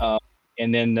 wow.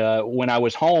 And then when I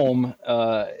was home,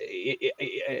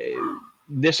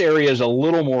 this area is a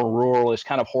little more rural. It's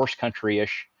kind of horse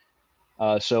country-ish.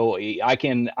 So I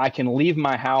can leave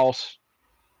my house,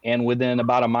 and within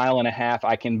about 1.5 miles,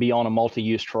 I can be on a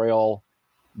multi-use trail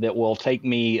that will take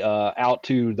me out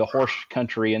to the horse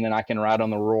country, and then I can ride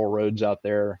on the rural roads out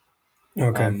there.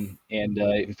 Okay.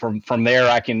 And from there,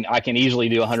 I can easily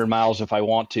do 100 miles if I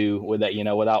want to, with that,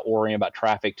 without worrying about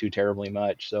traffic too terribly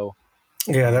much. So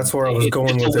yeah, that's where I was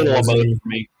going with it. For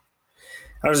me.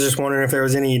 I was just wondering if there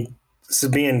was any. So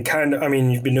being kind of, I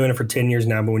mean, you've been doing it for 10 years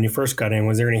now, but when you first got in,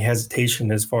 was there any hesitation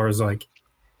as far as like,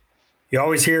 you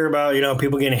always hear about,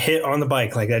 people getting hit on the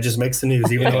bike, like that just makes the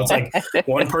news, even though it's like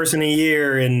one person a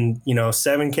year in,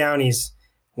 7 counties,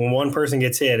 when one person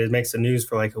gets hit, it makes the news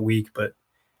for like a week, but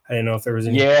I didn't know if there was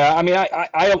any. Yeah. I mean,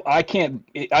 I can't,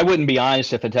 I wouldn't be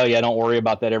honest if I tell you, I don't worry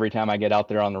about that every time I get out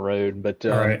there on the road, but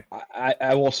right.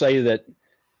 I will say that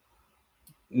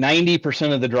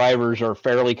 90% of the drivers are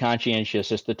fairly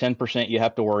conscientious. It's the 10% you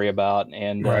have to worry about.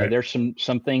 And right. There's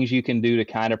some things you can do to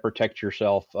kind of protect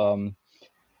yourself.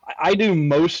 I do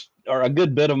most or a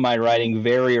good bit of my riding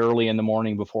very early in the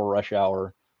morning before rush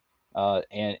hour. So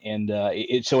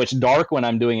it's dark when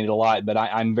I'm doing it a lot, but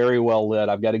I'm very well lit.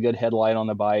 I've got a good headlight on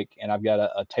the bike, and I've got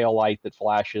a tail light that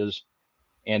flashes,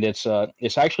 and it's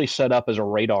actually set up as a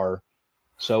radar.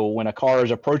 So when a car is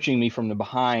approaching me from the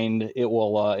behind,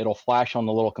 it'll flash on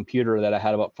the little computer that I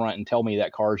had up front and tell me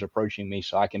that car is approaching me,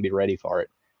 so I can be ready for it.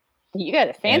 You got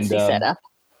a fancy setup.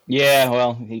 Yeah,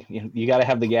 well, you got to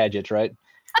have the gadgets, right?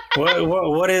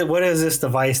 What is this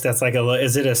device that's like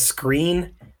is it a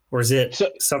screen or is it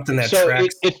something that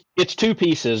tracks? It's 2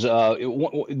 pieces.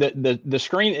 The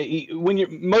screen,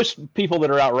 most people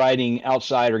that are out riding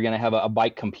outside are going to have a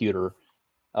bike computer.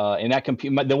 And that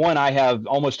the one I have,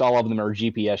 almost all of them are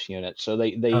GPS units. So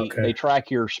they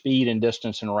track your speed and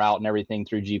distance and route and everything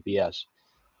through GPS.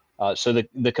 So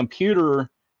the computer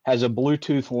has a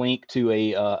Bluetooth link to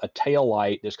a tail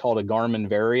light that's called a Garmin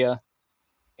Varia.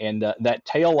 And that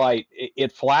tail light,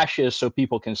 it flashes so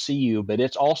people can see you, but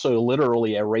it's also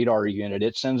literally a radar unit.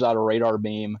 It sends out a radar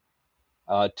beam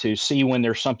to see when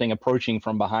there's something approaching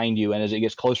from behind you. And as it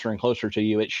gets closer and closer to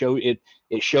you, it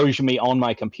shows me on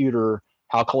my computer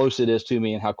how close it is to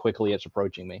me and how quickly it's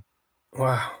approaching me.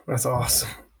 Wow, that's awesome.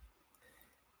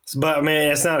 But I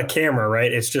mean, it's not a camera,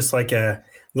 right? It's just like a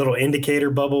little indicator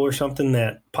bubble or something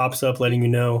that pops up letting you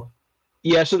know.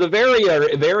 Yeah, so the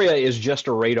Varia is just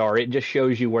a radar. It just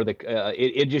shows you where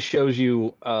it just shows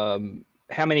you how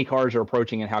many cars are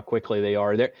approaching and how quickly they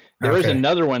are. There is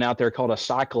another one out there called a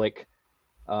Cyclic.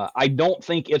 I don't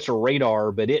think it's a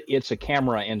radar, but it's a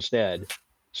camera instead.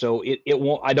 So it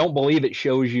won't. I don't believe it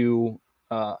shows you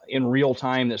in real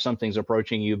time that something's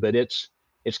approaching you, but it's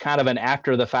kind of an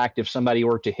after the fact. If somebody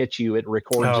were to hit you, it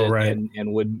records it right.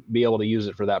 and would be able to use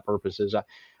it for that purposes.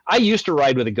 I used to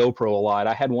ride with a GoPro a lot.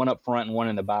 I had one up front and one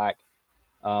in the back.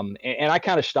 And I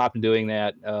kind of stopped doing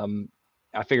that.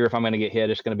 I figure if I'm going to get hit,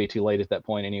 it's going to be too late at that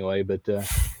point anyway. But,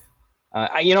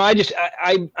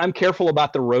 I'm careful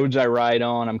about the roads I ride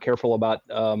on. I'm careful about,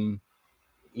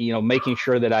 making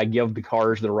sure that I give the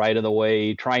cars the right of the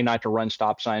way, trying not to run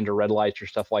stop signs or red lights or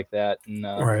stuff like that. And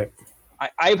right.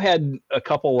 I've had a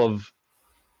couple of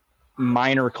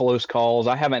minor close calls.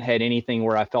 I haven't had anything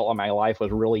where I felt like my life was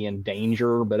really in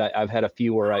danger, but I've had a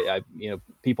few where I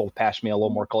people passed me a little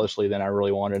more closely than I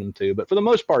really wanted them to. But for the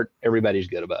most part, everybody's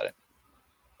good about it.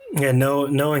 Yeah,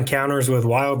 no encounters with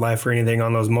wildlife or anything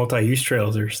on those multi-use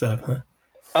trails or stuff, huh?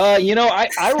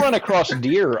 I run across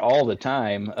deer all the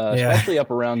time, especially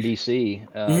up around DC.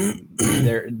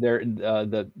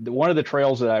 One of the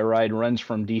trails that I ride runs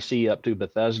from DC up to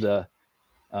Bethesda.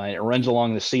 And it runs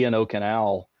along the C&O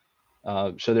Canal.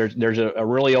 So there's a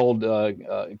really old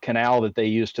canal that they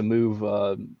used to move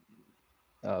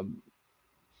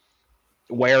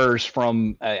wares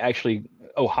from actually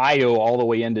Ohio all the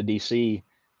way into DC.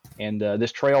 And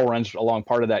this trail runs along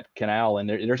part of that canal, and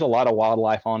there's a lot of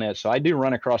wildlife on it. So I do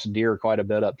run across deer quite a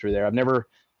bit up through there. I've never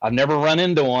run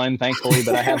into one, thankfully,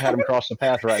 but I have had them cross the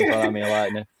path right in front of me a lot.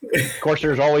 And of course,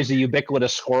 there's always the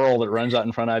ubiquitous squirrel that runs out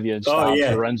in front of you and stops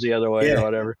or runs the other way or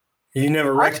whatever. You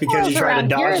never wrecked because you tried to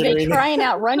dodge it or They try and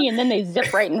outrun you, and then they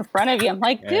zip right in front of you. I'm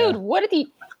like, dude, what did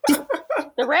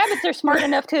the rabbits are smart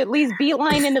enough to at least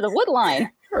beeline into the wood line.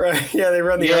 Right. Yeah, they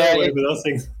run the other way with those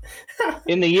things.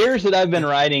 In the years that I've been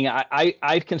riding,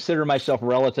 I consider myself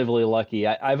relatively lucky.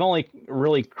 I've only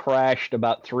really crashed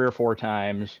about 3 or 4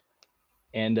 times.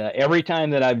 And every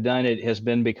time that I've done it has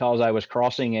been because I was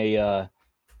crossing a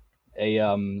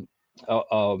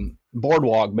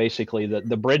boardwalk. Basically,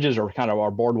 the bridges are kind of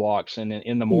our boardwalks, and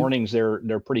in the mornings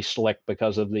they're pretty slick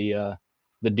because of the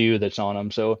dew that's on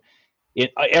them. So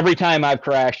every time I've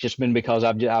crashed, it's been because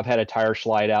I've had a tire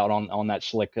slide out on that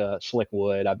slick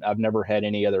wood. I've never had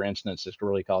any other incidents that's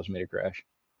really caused me to crash.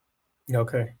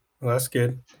 Okay, well that's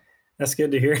good. That's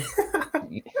good to hear.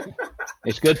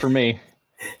 It's good for me.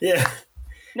 Yeah.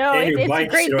 No, it's a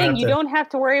great thing. You don't have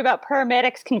to worry about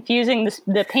paramedics confusing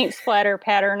the paint splatter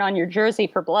pattern on your jersey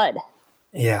for blood.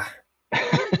 Yeah.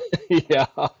 Yeah.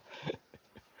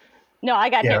 No, I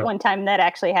got hit one time and that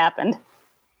actually happened.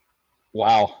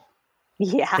 Wow.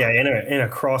 Yeah. Yeah, in a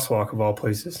crosswalk of all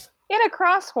places. In a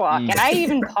crosswalk. And I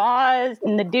even paused,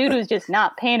 and the dude was just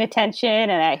not paying attention,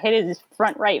 and I hit his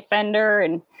front right fender,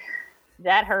 and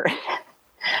that hurt.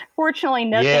 Fortunately,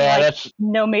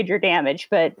 no major damage,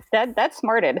 but that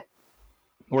smarted.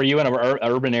 Were you in an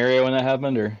urban area when that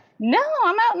happened, or? No,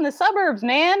 I'm out in the suburbs,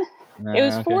 man. It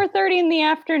was 4:30 in the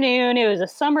afternoon. It was a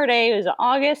summer day. It was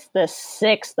August the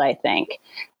 6th, I think.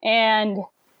 And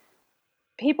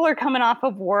people are coming off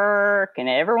of work, and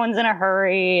everyone's in a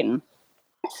hurry, and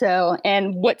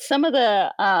what some of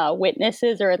the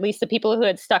witnesses, or at least the people who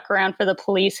had stuck around for the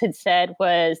police, had said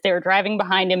was they were driving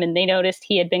behind him and they noticed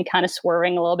he had been kind of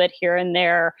swerving a little bit here and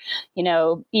there,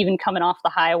 even coming off the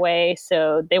highway.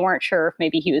 So they weren't sure if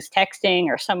maybe he was texting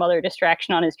or some other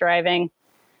distraction on his driving.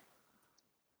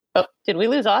 Oh, did we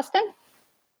lose Austin?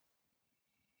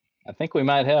 I think we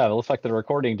might have. It looks like the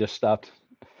recording just stopped.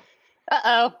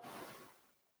 Uh-oh.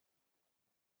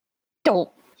 Don't.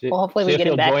 Well, hopefully we get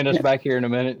him back. He'll join us back here in a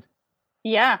minute.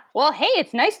 Yeah. Well, hey,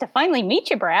 it's nice to finally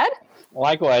meet you, Brad.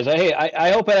 Likewise. Hey,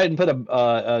 I hope I didn't put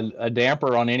a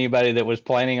damper on anybody that was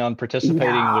planning on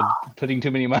participating with putting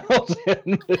too many miles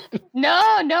in. No.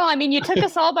 I mean, you took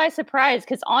us all by surprise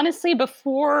because honestly,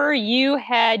 before you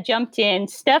had jumped in,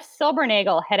 Steph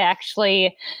Silbernagel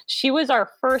she was our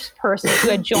first person who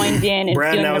had joined in and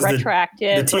Brad, doing the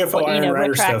retroactive, the TFO Iron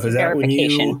Riders stuff. Is that when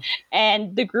you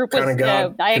and the group was, I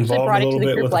actually involved brought a it to the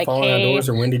bit group with like, the falling hey, outdoors,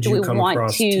 or when did do you we come want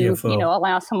across to, TFO?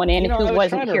 allow someone in who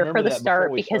wasn't here for the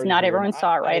start because not everyone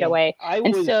saw it right away.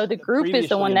 And so the group is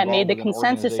the one that made the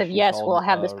consensus of, yes, we'll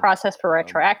have this process for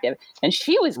retroactive. And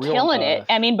she was killing it.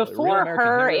 I mean, before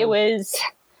her, it was,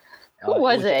 who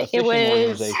was it? It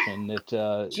was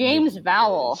James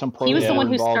Vowell. He was the one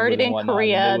who started in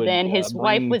Korea. Then his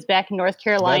wife was back in North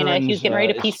Carolina. He was getting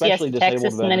ready to PCS to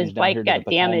Texas, and then his bike got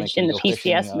damaged in the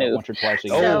PCS move.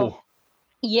 So,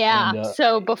 yeah.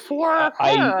 So before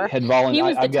her, he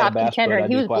was the top contender.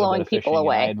 He was blowing people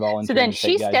away. So then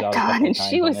she stepped on and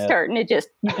she was starting to just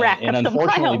rack up the miles. And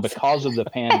unfortunately, because of the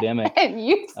pandemic, and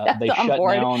you stepped on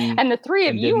board. And the three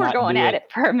of you were going at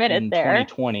it for a minute there.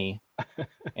 2020.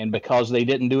 And because they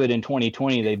didn't do it in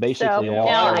 2020, they basically lost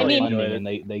all funding, and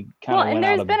they kind of went out of business. And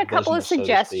there's been a couple of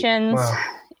suggestions.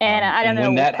 And I don't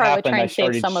know, we'll probably try and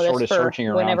save some of this for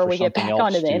whenever we get back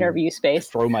onto the interview space.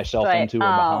 Throw myself into or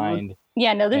behind.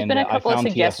 Yeah, no, there's been a couple of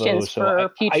suggestions for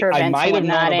future events and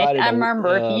whatnot. I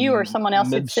remember if you or someone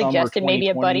else had suggested maybe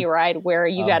a buddy ride where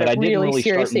you got a really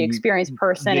seriously experienced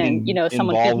person and,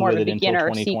 someone who's more of a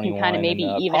beginner, so you can kind of maybe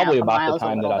even out the miles a little bit. Probably about the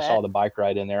time that I saw the bike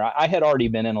ride in there. I had already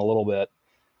been in a little bit.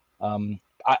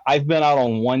 I've been out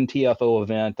on one TFO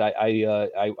event.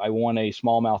 I won a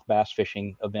smallmouth bass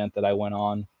fishing event that I went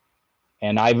on,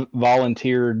 and I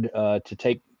volunteered to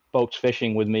take folks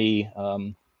fishing with me.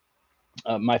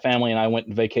 My family and I went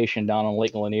on vacation down on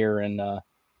Lake Lanier and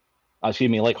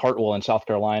Lake Hartwell in South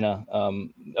Carolina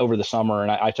over the summer,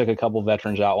 and I took a couple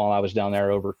veterans out while I was down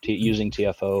there using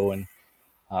TFO. And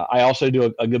I also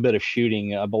do a good bit of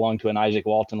shooting. I belong to an Isaac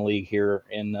Walton League here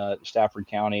in Stafford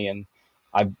County, and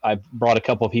I've brought a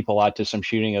couple of people out to some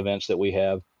shooting events that we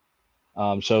have.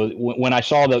 So when I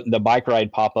saw the bike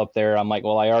ride pop up there, I'm like,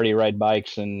 well, I already ride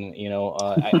bikes. And,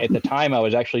 at the time I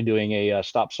was actually doing a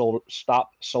Stop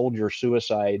Soldier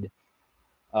Suicide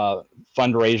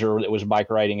fundraiser that was bike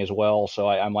riding as well. So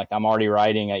I'm like, I'm already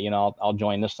riding. I'll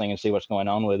join this thing and see what's going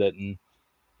on with it. And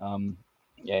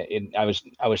I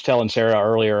was telling Sarah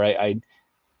earlier,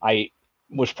 I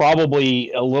was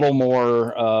probably a little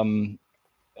more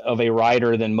of a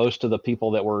rider than most of the people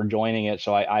that were joining it.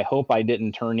 So I hope I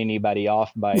didn't turn anybody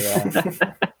off by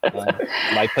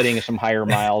by putting some higher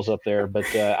miles up there. But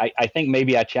I think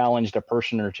maybe I challenged a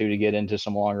person or two to get into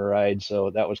some longer rides. So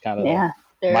that was kind of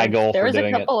my goal for doing it. There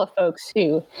was a couple of folks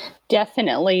who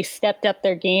definitely stepped up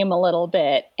their game a little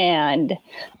bit. And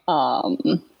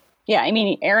yeah, I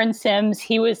mean, Aaron Sims,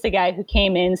 he was the guy who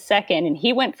came in second, and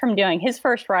he went from doing his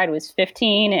first ride was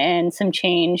 15 and some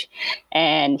change.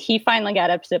 And he finally got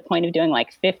up to the point of doing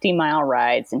like 50-mile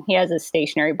rides. And he has a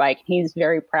stationary bike. And he's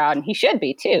very proud, and he should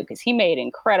be too, because he made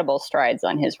incredible strides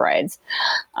on his rides.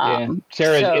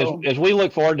 Sarah, as we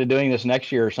look forward to doing this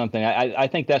next year or something, I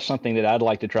think that's something that I'd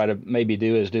like to try to maybe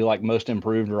do like most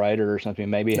improved rider or something.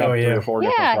 Maybe have 3 or 4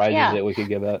 different prizes that we could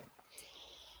give out.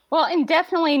 Well, and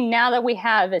definitely now that we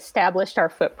have established our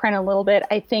footprint a little bit,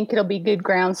 I think it'll be good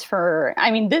grounds for,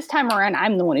 I mean, this time around,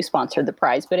 I'm the one who sponsored the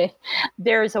prize, but if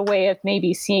there's a way of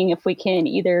maybe seeing if we can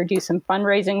either do some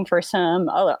fundraising for some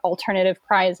other alternative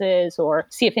prizes, or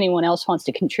see if anyone else wants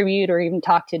to contribute, or even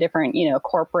talk to different,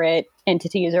 corporate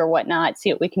entities or whatnot,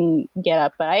 see what we can get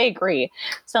up. But I agree.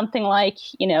 Something like,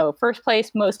 first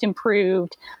place, most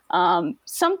improved,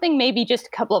 something maybe just a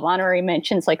couple of honorary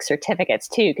mentions like certificates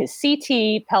too, because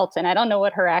CT Pelton, I don't know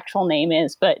what her actual name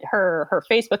is, but her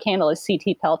Facebook handle is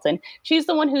CT Pelton. She's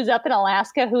the one who's up in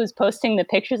Alaska who's posting the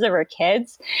pictures of her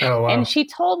kids. Oh, wow. And she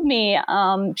told me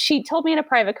in a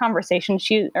private conversation,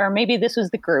 or maybe this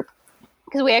was the group,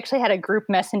 because we actually had a group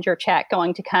messenger chat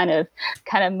going to kind of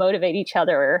motivate each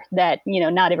other that,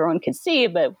 not everyone could see,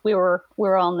 but we were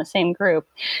all in the same group.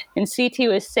 And CT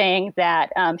was saying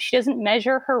that she doesn't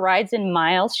measure her rides in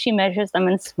miles. She measures them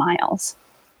in smiles.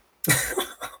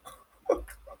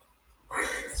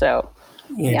 So.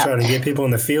 You trying to get people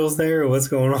in the fields there, or what's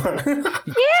going on?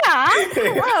 Yeah.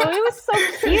 Hello. It was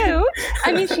so cute.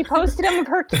 I mean, she posted them of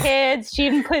her kids. She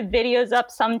even put videos up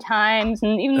sometimes.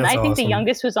 And even I think the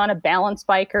youngest was on a balance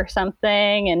bike or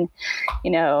something. And,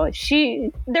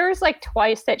 there was like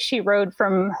twice that she rode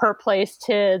from her place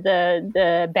to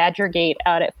the Badger Gate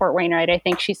out at Fort Wainwright, I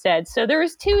think she said. So there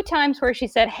was 2 times where she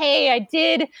said, hey,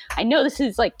 I know this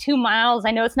is like 2 miles.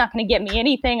 I know it's not going to get me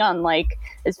anything on like,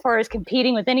 as far as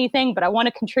competing with anything, but I want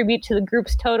to contribute to the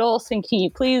group's total. So can you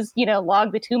please,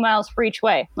 log the 2 miles for each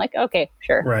way? I'm like, okay,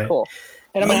 sure. Right. Cool.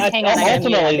 And I mean,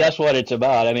 ultimately, that's what it's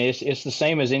about. I mean, it's the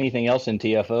same as anything else in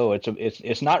TFO.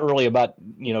 It's not really about,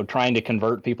 trying to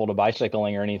convert people to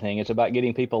bicycling or anything. It's about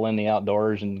getting people in the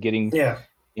outdoors and getting,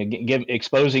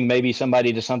 exposing maybe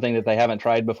somebody to something that they haven't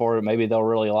tried before that maybe they'll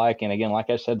really like. And again, like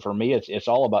I said, for me, it's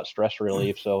all about stress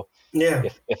relief. So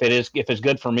if it's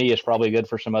good for me, it's probably good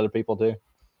for some other people too.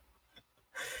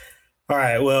 All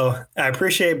right. Well, I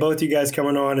appreciate both you guys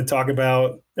coming on and talk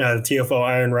about the TFO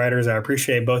Iron Riders. I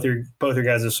appreciate both your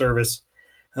guys' service.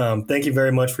 Thank you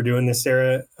very much for doing this,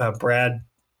 Sarah. Brad,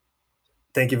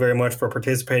 thank you very much for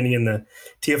participating in the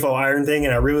TFO Iron thing.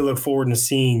 And I really look forward to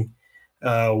seeing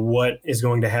what is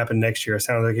going to happen next year. It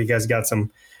sounds like you guys got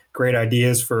some great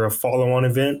ideas for a follow-on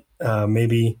event,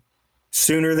 maybe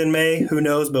sooner than May. Who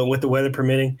knows? But with the weather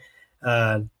permitting,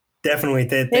 definitely.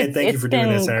 Thank you for doing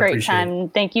this. It's been a great time.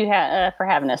 Thank you for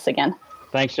having us again.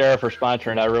 Thanks, Sarah, for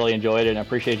sponsoring. I really enjoyed it, and I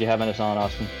appreciate you having us on,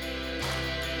 Austin.